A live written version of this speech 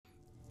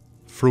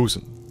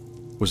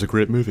Frozen was a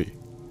great movie,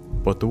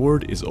 but the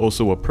word is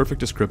also a perfect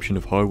description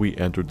of how we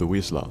entered the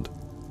wasteland,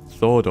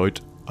 thawed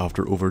out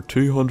after over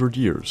 200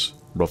 years,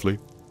 roughly,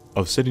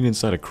 of sitting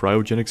inside a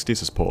cryogenic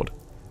stasis pod,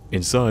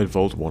 inside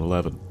Vault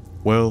 111.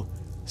 Well,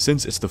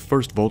 since it's the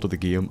first vault of the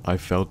game, I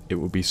felt it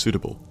would be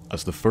suitable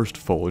as the first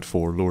Fallout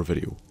 4 lore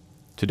video.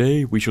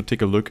 Today we shall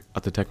take a look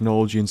at the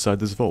technology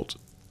inside this vault,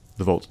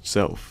 the vault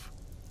itself,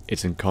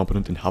 its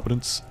incompetent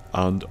inhabitants,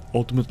 and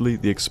ultimately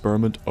the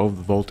experiment of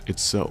the vault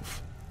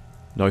itself.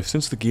 Now,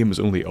 since the game is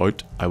only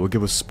out, I will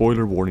give a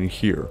spoiler warning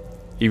here,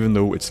 even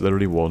though it's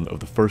literally one of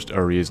the first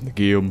areas in the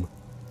game.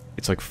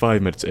 It's like 5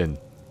 minutes in,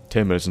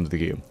 10 minutes into the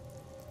game.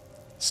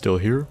 Still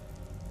here?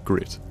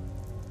 Great.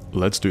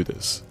 Let's do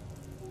this.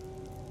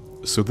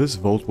 So this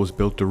vault was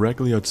built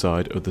directly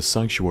outside of the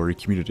Sanctuary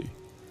community,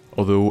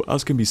 although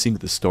as can be seen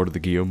at the start of the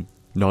game,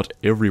 not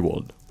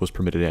everyone was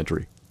permitted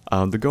entry,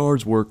 and the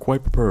guards were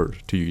quite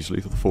prepared to use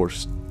lethal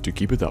force to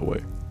keep it that way.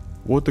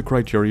 What the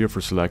criteria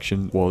for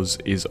selection was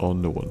is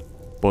unknown,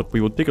 but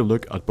we will take a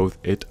look at both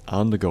it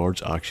and the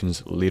guards'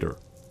 actions later.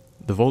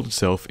 The vault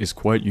itself is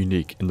quite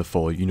unique in the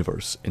Fallout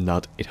universe in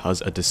that it has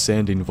a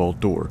descending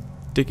vault door,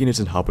 taking its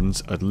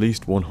inhabitants at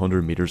least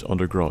 100 meters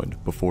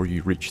underground before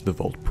you reach the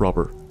vault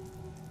proper.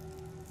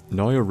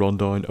 Now a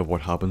rundown of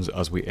what happens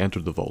as we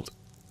enter the vault.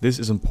 This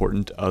is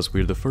important as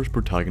we are the first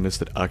protagonists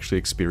that actually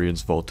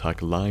experience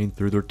Vault-Tec lying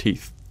through their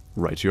teeth,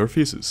 right to our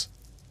faces.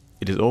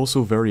 It is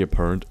also very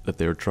apparent that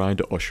they are trying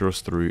to usher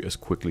us through as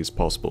quickly as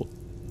possible,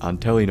 and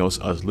telling us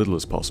as little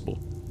as possible.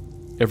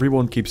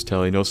 Everyone keeps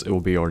telling us it will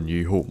be our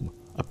new home,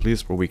 a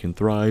place where we can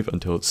thrive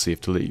until it's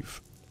safe to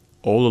leave.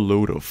 All a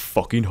load of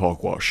fucking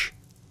hogwash.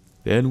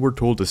 Then we're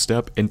told to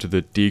step into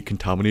the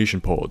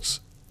decontamination pods.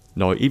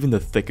 Now even the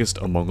thickest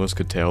among us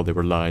could tell they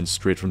were lying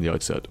straight from the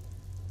outset.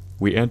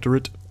 We enter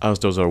it, as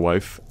does our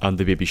wife and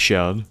the baby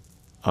Shan,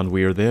 and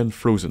we are then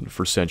frozen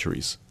for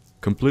centuries,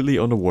 completely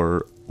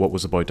unaware what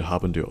was about to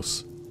happen to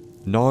us.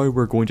 Now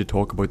we're going to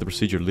talk about the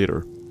procedure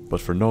later,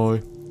 but for now,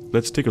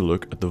 let's take a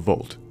look at the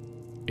vault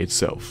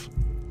itself.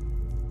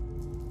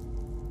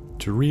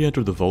 To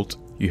re-enter the vault,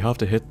 you have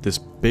to hit this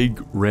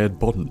big red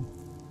button,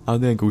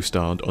 and then go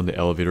stand on the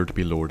elevator to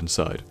be lowered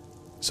inside.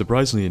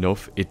 Surprisingly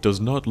enough, it does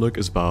not look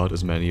as bad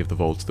as many of the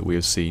vaults that we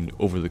have seen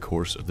over the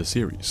course of the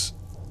series.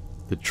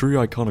 The true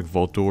iconic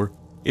vault door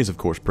is of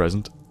course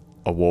present.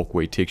 A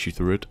walkway takes you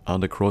through it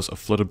and across a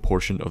flooded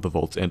portion of the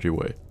vault's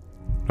entryway.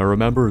 Now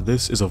remember,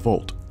 this is a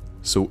vault,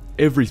 so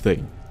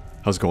everything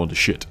has gone to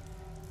shit.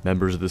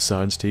 Members of the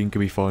science team can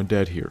be found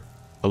dead here,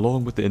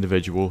 along with the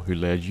individual who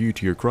led you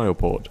to your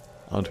cryopod,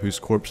 and whose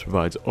corpse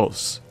provides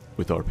us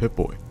with our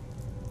Pip-Boy.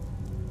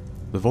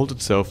 The vault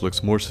itself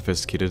looks more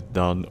sophisticated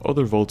than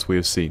other vaults we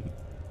have seen,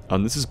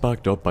 and this is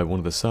backed up by one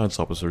of the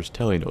science officers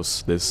telling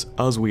us this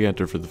as we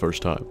enter for the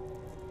first time.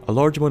 A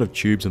large amount of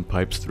tubes and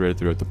pipes thread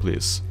throughout the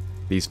place.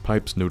 These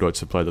pipes no doubt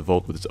supply the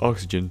vault with its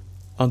oxygen,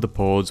 and the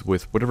pods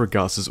with whatever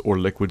gases or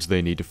liquids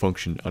they need to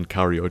function and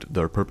carry out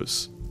their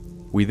purpose.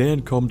 We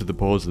then come to the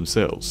pods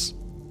themselves.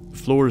 The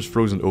floor is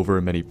frozen over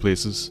in many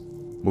places,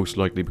 most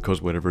likely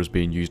because whatever is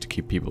being used to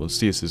keep people in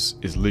stasis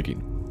is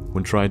leaking.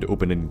 When trying to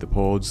open any of the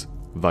pods,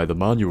 via the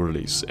manual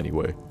release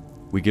anyway,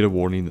 we get a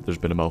warning that there's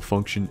been a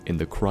malfunction in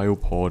the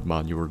cryopod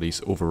manual release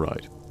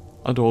override,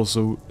 and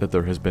also that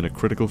there has been a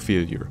critical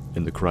failure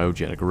in the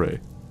cryogenic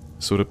array.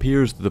 So it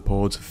appears that the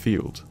pods have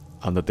failed,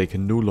 and that they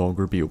can no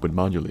longer be opened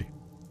manually.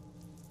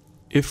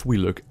 If we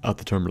look at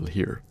the terminal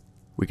here,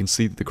 we can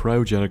see that the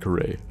cryogenic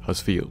array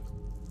has failed,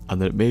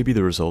 and that it may be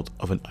the result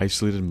of an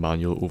isolated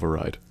manual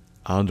override,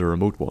 and a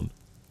remote one.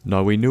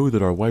 Now we know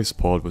that our wife's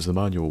pod was the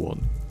manual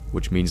one,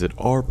 which means that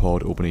our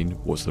pod opening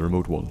was the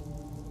remote one.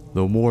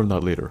 Though more on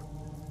that later.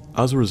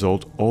 As a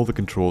result, all the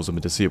controls have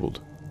been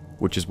disabled,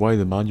 which is why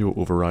the manual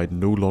override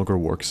no longer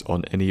works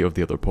on any of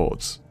the other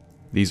pods.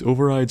 These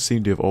overrides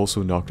seem to have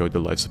also knocked out the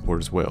life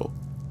support as well,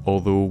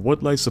 although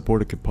what life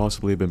support it could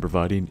possibly have been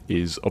providing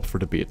is up for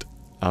debate,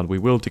 and we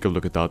will take a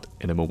look at that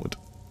in a moment.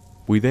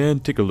 We then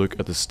take a look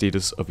at the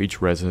status of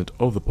each resident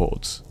of the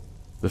pods.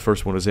 The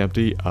first one is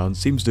empty and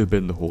seems to have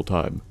been the whole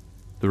time.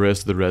 The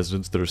rest of the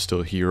residents that are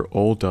still here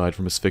all died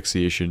from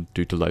asphyxiation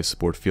due to life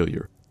support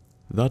failure.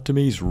 That to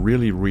me is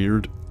really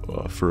weird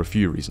for a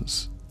few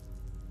reasons.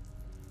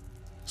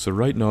 So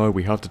right now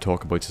we have to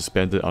talk about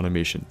suspended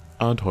animation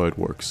and how it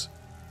works.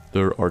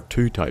 There are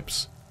two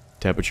types,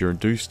 temperature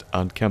induced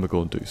and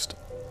chemical induced.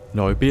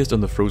 Now based on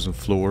the frozen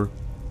floor,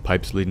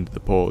 pipes leading to the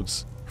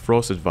pods,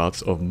 frosted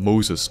vats of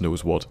Moses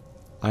knows what,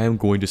 I am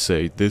going to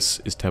say this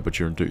is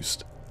temperature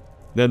induced.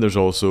 Then there's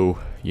also,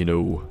 you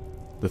know,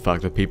 the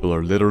fact that people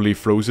are literally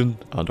frozen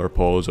and our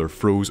pods are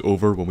froze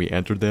over when we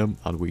entered them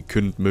and we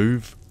couldn't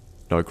move.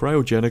 Now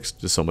cryogenics,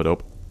 to sum it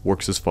up,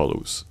 works as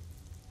follows.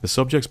 The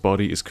subject's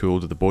body is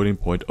cooled to the boiling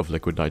point of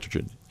liquid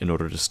nitrogen in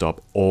order to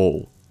stop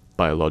all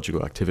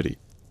biological activity.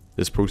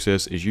 This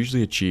process is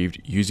usually achieved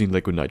using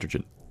liquid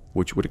nitrogen,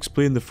 which would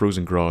explain the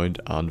frozen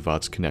ground and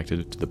vats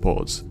connected to the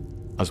pods,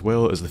 as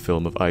well as the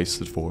film of ice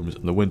that forms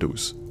on the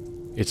windows.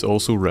 It's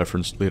also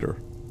referenced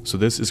later, so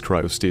this is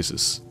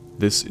cryostasis.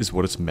 This is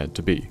what it's meant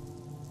to be.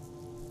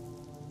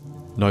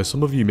 Now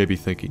some of you may be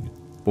thinking,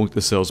 won't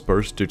the cells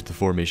burst due to the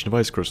formation of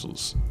ice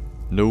crystals?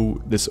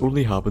 No, this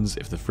only happens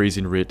if the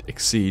freezing rate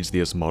exceeds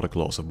the osmotic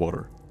loss of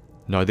water.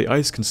 Now the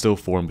ice can still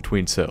form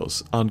between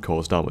cells and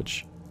cause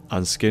damage,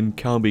 and skin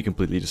can be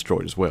completely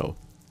destroyed as well.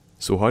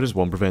 So how does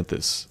one prevent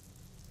this?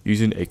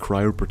 Using a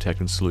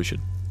cryoprotectant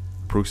solution,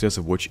 a process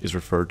of which is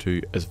referred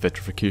to as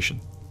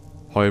vitrification.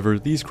 However,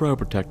 these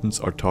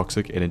cryoprotectants are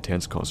toxic in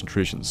intense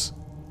concentrations,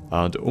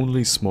 and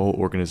only small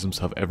organisms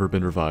have ever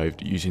been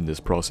revived using this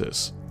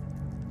process.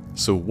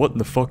 So what in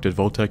the fuck did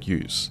Vault-Tec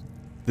use?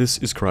 This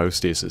is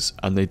cryostasis,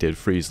 and they did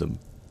freeze them,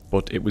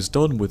 but it was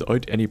done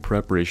without any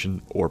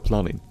preparation or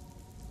planning,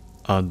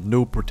 and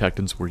no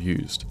protectants were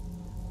used.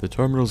 The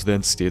terminals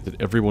then state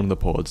that everyone in the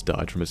pods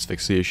died from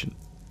asphyxiation,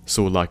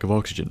 so a lack of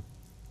oxygen.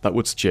 That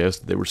would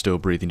suggest that they were still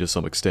breathing to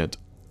some extent,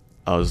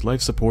 as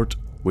life support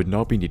would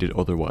not be needed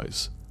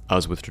otherwise,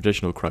 as with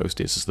traditional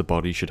cryostasis the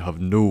body should have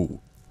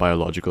no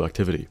biological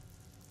activity.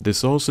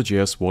 This all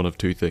suggests one of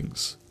two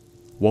things.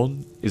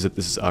 One is that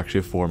this is actually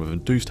a form of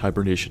induced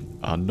hibernation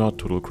and not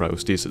total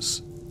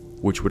cryostasis,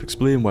 which would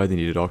explain why they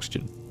needed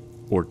oxygen.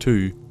 Or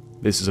two,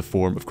 this is a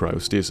form of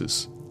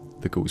cryostasis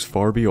that goes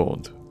far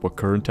beyond what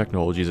current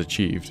technology has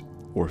achieved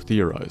or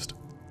theorized.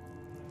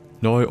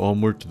 Now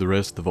onward to the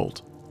rest of the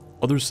vault.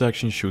 Other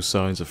sections show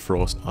signs of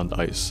frost and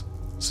ice,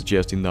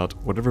 suggesting that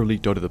whatever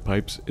leaked out of the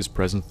pipes is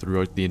present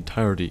throughout the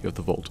entirety of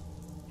the vault.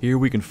 Here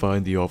we can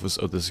find the office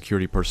of the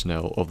security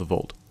personnel of the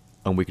vault,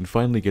 and we can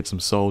finally get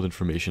some solid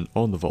information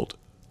on the vault,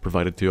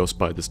 provided to us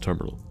by this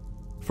terminal.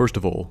 First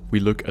of all,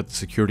 we look at the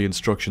security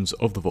instructions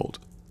of the vault.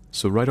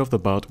 So right off the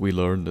bat we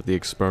learn that the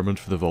experiment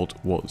for the vault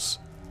was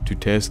to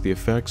test the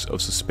effects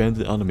of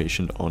suspended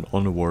animation on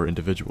unaware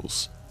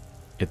individuals.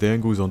 It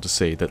then goes on to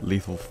say that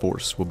lethal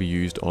force will be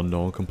used on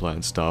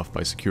non-compliant staff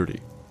by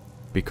security,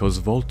 because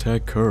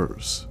Vault-Tec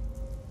cares.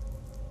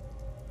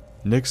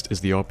 Next is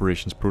the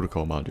operations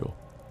protocol manual,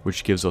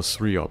 which gives us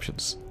three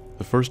options,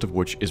 the first of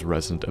which is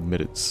resident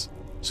admittance.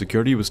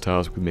 Security was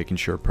tasked with making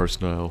sure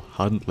personnel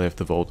hadn't left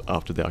the vault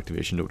after the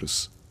activation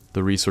notice.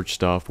 The research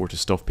staff were to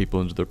stuff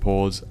people into their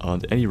pods,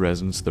 and any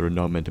residents that are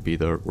not meant to be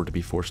there were to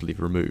be forcibly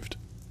removed.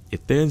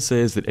 It then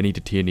says that any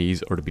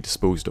detainees are to be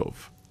disposed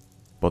of,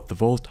 but the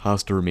vault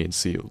has to remain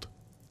sealed.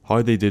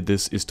 How they did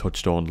this is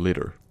touched on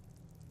later.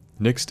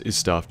 Next is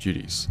staff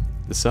duties.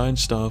 The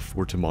science staff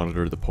were to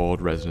monitor the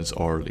pod residents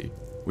hourly,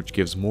 which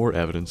gives more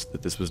evidence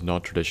that this was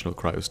not traditional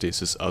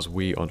cryostasis as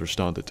we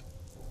understand it.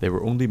 They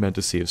were only meant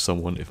to save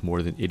someone if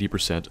more than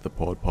 80% of the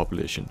pod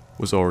population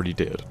was already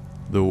dead,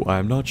 though I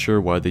am not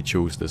sure why they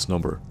chose this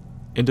number.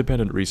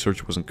 Independent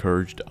research was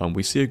encouraged, and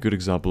we see a good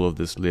example of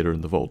this later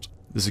in the vault.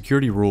 The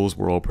security roles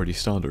were all pretty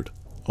standard,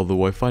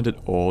 although I find it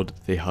odd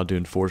that they had to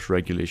enforce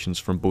regulations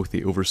from both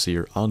the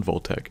Overseer and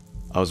Vault-Tec,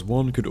 as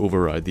one could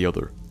override the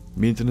other.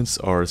 Maintenance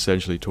are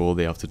essentially told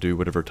they have to do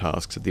whatever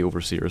tasks that the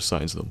Overseer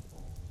assigns them.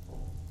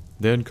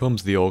 Then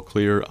comes the all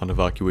clear and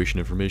evacuation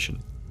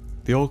information.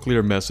 The all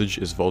clear message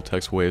is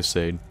Vault-Tec's way of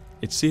saying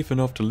it's safe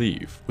enough to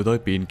leave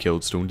without being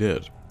killed stone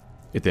dead.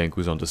 It then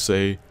goes on to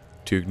say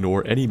to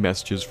ignore any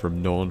messages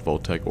from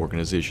non-Vault-Tec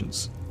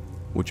organizations,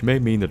 which may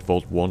mean that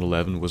Vault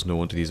 111 was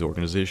known to these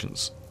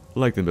organizations,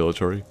 like the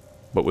military,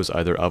 but was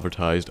either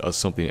advertised as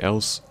something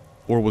else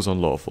or was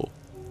unlawful,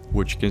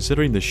 which,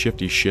 considering the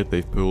shifty shit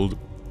they've pulled,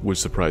 would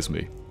surprise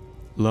me.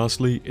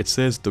 Lastly, it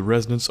says the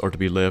residents are to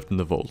be left in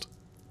the vault,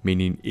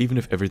 meaning even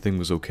if everything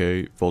was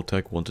okay,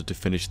 Vault-Tec wanted to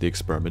finish the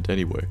experiment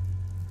anyway.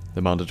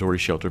 The mandatory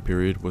shelter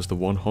period was the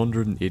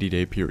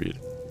 180-day period,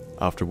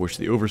 after which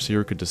the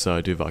Overseer could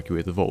decide to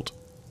evacuate the vault.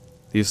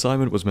 The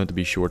assignment was meant to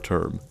be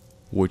short-term,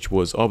 which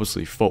was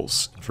obviously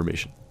false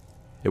information.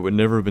 It would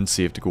never have been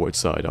safe to go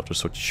outside after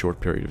such a short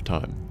period of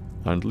time,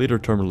 and later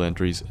terminal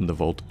entries in the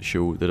vault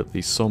show that at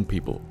least some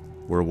people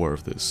were aware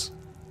of this.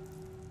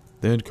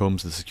 Then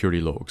comes the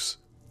security logs.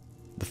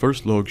 The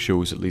first log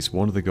shows at least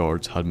one of the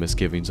guards had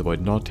misgivings about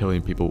not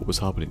telling people what was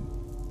happening,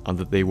 and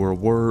that they were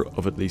aware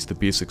of at least the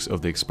basics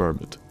of the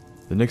experiment.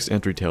 The next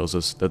entry tells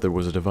us that there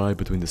was a divide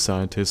between the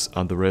scientists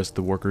and the rest of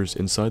the workers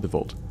inside the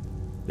vault.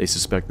 They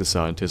suspect the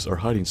scientists are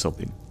hiding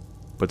something,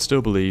 but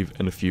still believe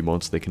in a few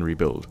months they can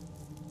rebuild.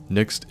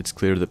 Next, it's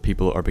clear that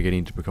people are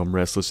beginning to become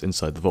restless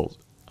inside the vault,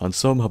 and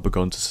some have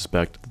begun to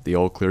suspect that the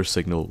all-clear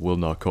signal will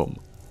not come.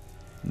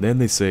 Then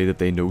they say that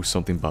they know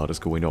something bad is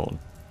going on,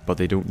 but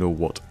they don't know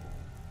what.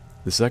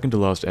 The second to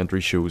last entry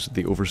shows that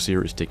the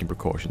Overseer is taking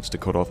precautions to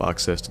cut off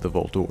access to the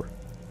vault door,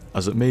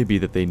 as it may be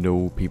that they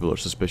know people are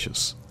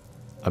suspicious.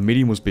 A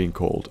meeting was being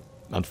called,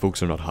 and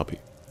folks are not happy.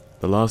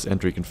 The last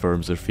entry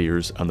confirms their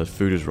fears and that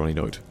food is running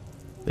out.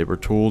 They were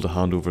told to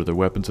hand over their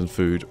weapons and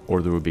food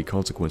or there would be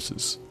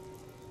consequences.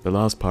 The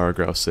last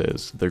paragraph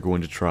says they're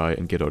going to try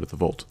and get out of the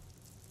vault.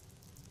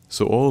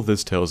 So all of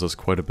this tells us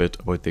quite a bit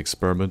about the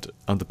experiment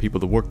and the people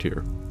that worked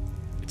here.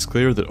 It's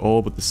clear that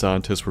all but the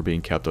scientists were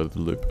being kept out of the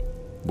loop,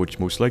 which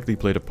most likely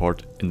played a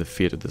part in the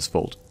fate of this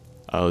vault,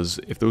 as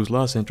if those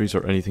last entries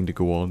are anything to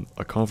go on,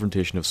 a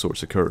confrontation of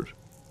sorts occurred.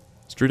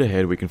 Straight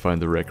ahead we can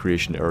find the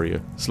recreation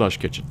area /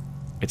 kitchen.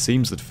 It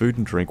seems that food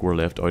and drink were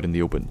left out in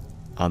the open,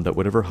 and that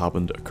whatever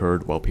happened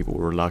occurred while people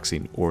were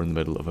relaxing or in the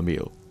middle of a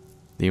meal.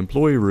 The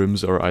employee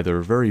rooms are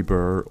either very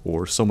bare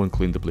or someone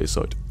cleaned the place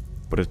out,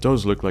 but it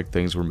does look like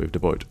things were moved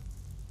about,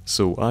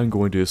 so I'm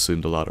going to assume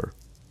the latter.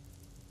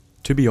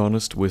 To be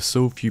honest, with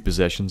so few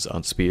possessions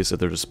and space at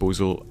their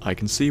disposal, I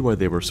can see why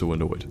they were so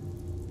annoyed.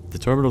 The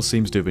terminal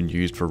seems to have been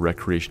used for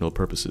recreational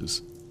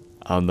purposes,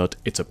 and that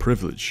it's a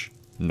privilege,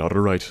 not a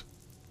right.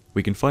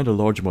 We can find a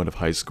large amount of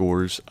high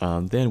scores,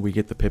 and then we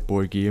get the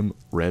Pip-Boy game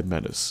Red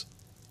Menace,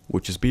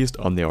 which is based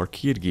on the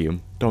arcade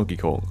game Donkey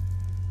Kong.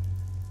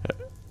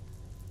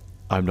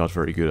 I'm not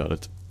very good at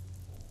it.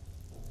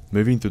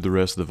 Moving through the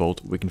rest of the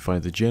vault, we can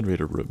find the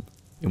generator room,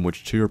 in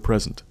which 2 are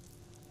present,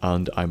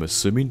 and I'm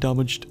assuming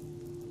damaged.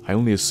 I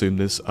only assume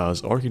this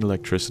as arcing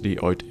electricity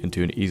out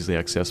into an easily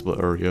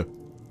accessible area.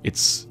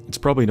 It's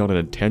probably not an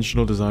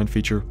intentional design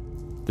feature.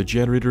 The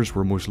generators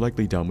were most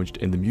likely damaged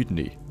in the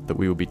mutiny that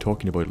we will be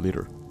talking about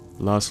later.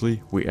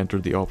 Lastly, we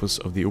entered the office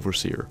of the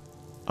Overseer,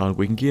 and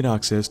we can gain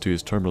access to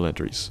his terminal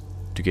entries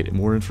to get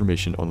more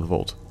information on the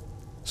vault.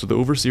 So the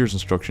Overseer's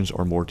instructions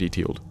are more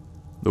detailed,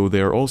 though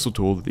they are also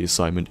told that the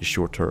assignment is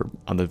short term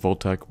and that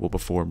Vault-Tec will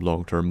perform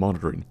long term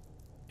monitoring.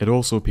 It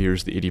also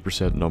appears the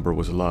 80% number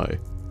was a lie,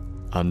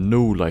 and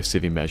no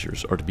life-saving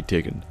measures are to be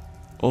taken.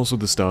 Also,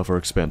 the staff are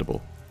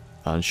expendable,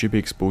 and should be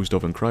exposed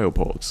of in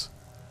cryopods.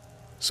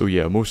 So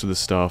yeah, most of the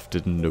staff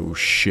didn't know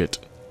shit.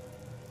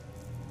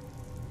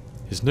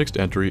 His next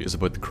entry is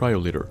about the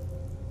Cryolator,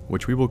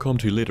 which we will come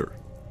to later.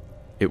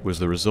 It was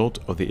the result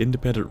of the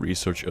independent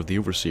research of the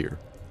Overseer,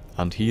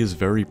 and he is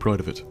very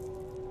proud of it.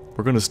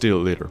 We're gonna steal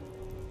it later.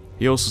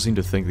 He also seemed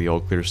to think the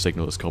all-clear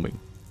signal is coming.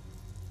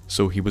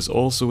 So he was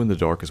also in the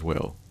dark as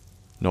well.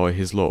 Now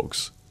his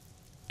logs.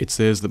 It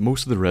says that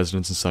most of the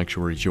residents in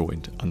Sanctuary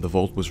joined and the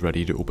vault was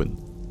ready to open.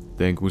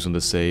 Then goes on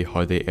to say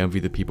how they envy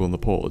the people in the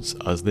pods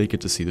as they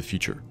get to see the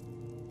future.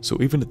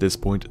 So even at this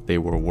point they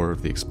were aware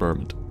of the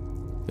experiment.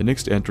 The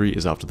next entry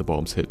is after the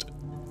bombs hit,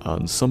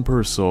 and some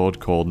poor sod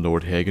called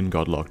Nordhagen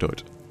got locked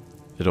out.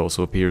 It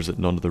also appears that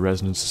none of the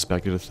residents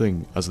suspected a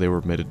thing as they were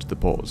admitted to the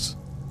pods.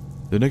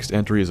 The next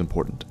entry is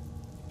important.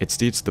 It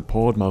states the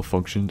pod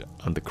malfunctioned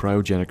and the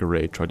cryogenic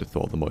array tried to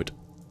thaw them out.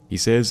 He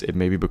says it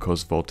may be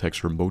because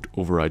Vault-Tec's remote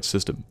override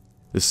system,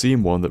 the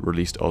same one that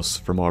released us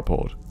from our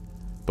pod,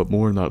 but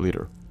more on that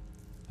later.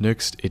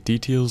 Next, it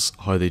details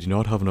how they do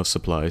not have enough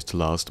supplies to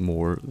last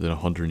more than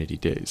 180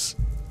 days.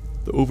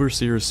 The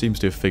Overseer seems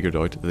to have figured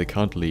out that they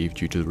can't leave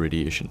due to the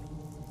radiation,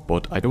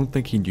 but I don't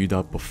think he knew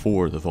that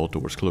before the vault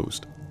doors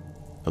closed.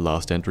 The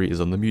last entry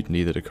is on the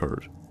mutiny that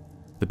occurred.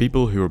 The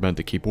people who were meant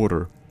to keep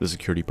order, the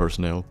security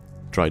personnel,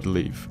 tried to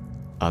leave,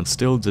 and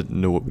still didn't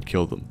know what would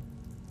kill them.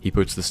 He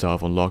puts the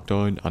staff on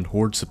lockdown and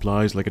hoards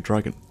supplies like a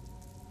dragon,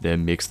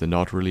 then makes the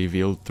not really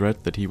veiled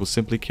threat that he will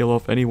simply kill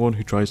off anyone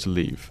who tries to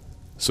leave,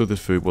 so that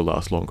food will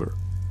last longer.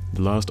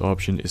 The last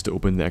option is to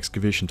open the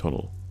excavation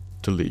tunnel,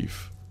 to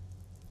leave.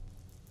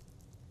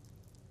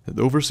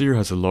 The Overseer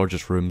has the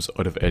largest rooms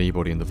out of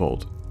anybody in the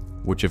vault,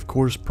 which of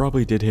course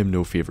probably did him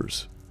no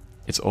favours.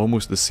 It's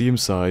almost the same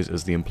size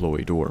as the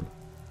employee dorm.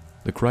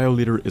 The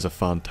Cryolator is a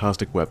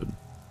fantastic weapon,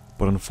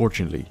 but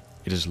unfortunately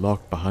it is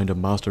locked behind a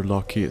master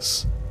lock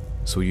case,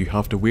 so you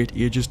have to wait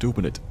ages to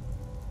open it.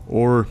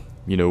 Or,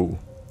 you know,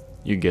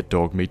 you get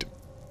dog meat,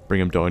 bring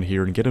him down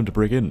here and get him to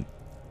break in.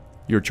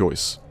 Your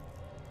choice.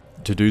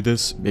 To do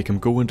this, make him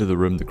go into the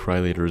room the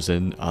Cryolator is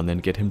in and then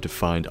get him to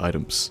find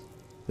items.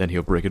 Then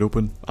he'll break it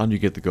open and you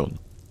get the gun.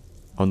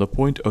 On the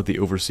point of the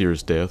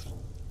Overseer's death,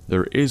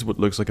 there is what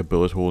looks like a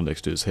bullet hole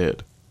next to his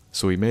head,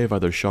 so he may have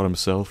either shot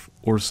himself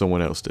or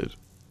someone else did,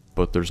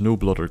 but there's no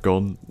blood or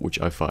gun, which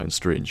I find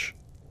strange.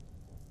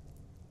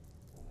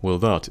 Well,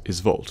 that is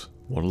Vault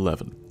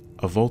 111,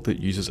 a vault that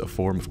uses a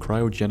form of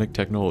cryogenic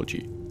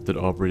technology that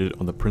operated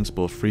on the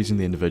principle of freezing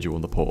the individual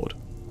in the pod,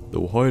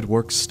 though how it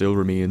works still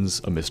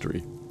remains a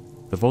mystery.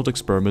 The vault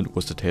experiment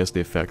was to test the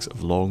effects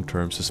of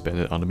long-term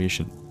suspended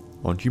animation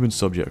on human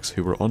subjects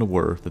who were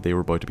unaware that they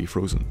were about to be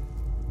frozen.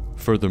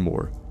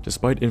 Furthermore,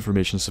 despite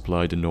information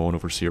supplied to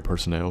non-Overseer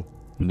personnel,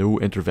 no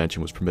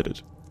intervention was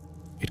permitted.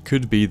 It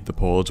could be that the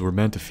pods were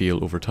meant to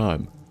fail over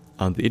time,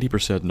 and the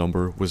 80%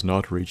 number was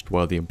not reached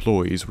while the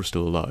employees were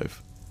still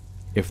alive.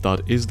 If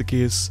that is the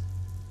case,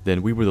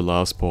 then we were the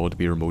last pod to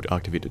be remote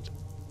activated,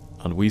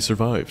 and we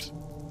survived.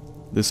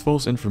 This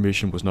false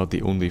information was not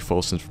the only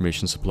false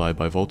information supplied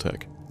by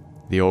Vault-Tec.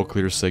 The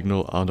all-clear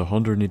signal and a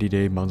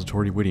 180-day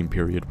mandatory waiting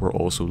period were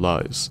also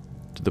lies,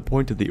 to the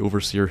point that the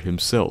Overseer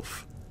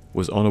himself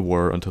was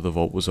unaware until the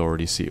vault was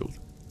already sealed.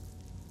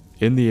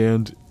 In the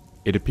end,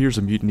 it appears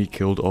a mutiny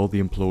killed all the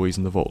employees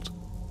in the vault,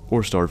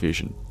 or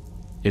starvation.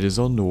 It is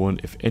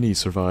unknown if any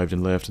survived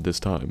and left at this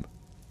time.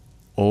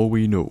 All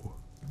we know,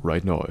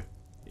 right now,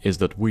 is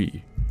that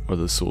we are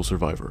the sole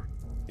survivor,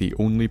 the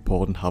only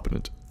pod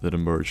inhabitant that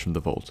emerged from the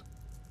vault,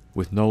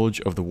 with knowledge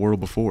of the world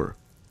before,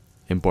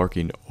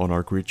 embarking on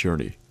our great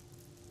journey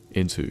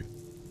into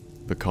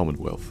the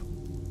Commonwealth.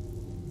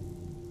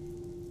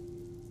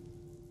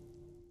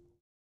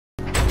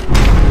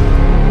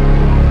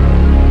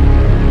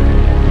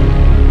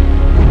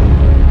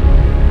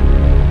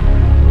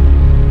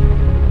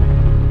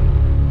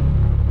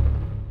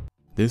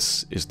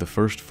 This is the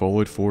first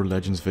Fallout 4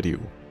 Legends video,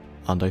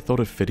 and I thought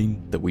it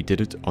fitting that we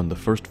did it on the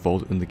first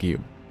vault in the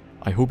game.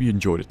 I hope you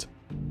enjoyed it.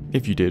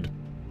 If you did,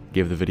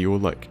 give the video a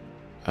like,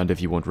 and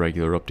if you want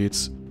regular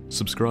updates,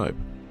 subscribe.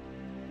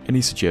 Any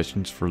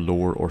suggestions for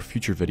lore or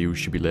future videos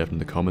should be left in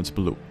the comments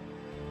below.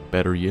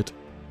 Better yet,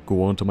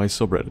 go on to my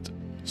subreddit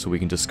so we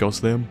can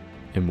discuss them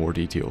in more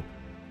detail.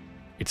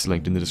 It's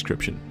linked in the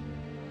description.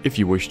 If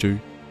you wish to,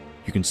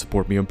 you can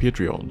support me on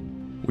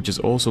Patreon, which is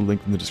also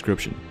linked in the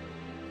description.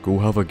 Go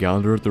have a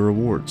gander at the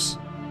rewards.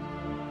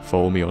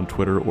 Follow me on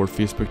Twitter or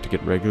Facebook to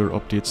get regular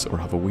updates or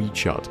have a wee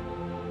chat.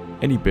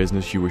 Any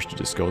business you wish to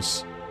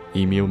discuss,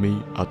 email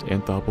me at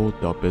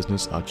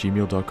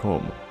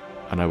thenthapple.business@gmail.com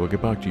and I will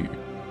get back to you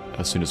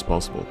as soon as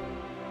possible.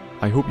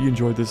 I hope you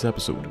enjoyed this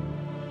episode,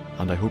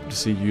 and I hope to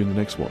see you in the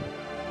next one.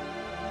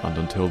 And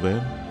until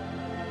then,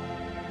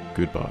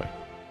 goodbye.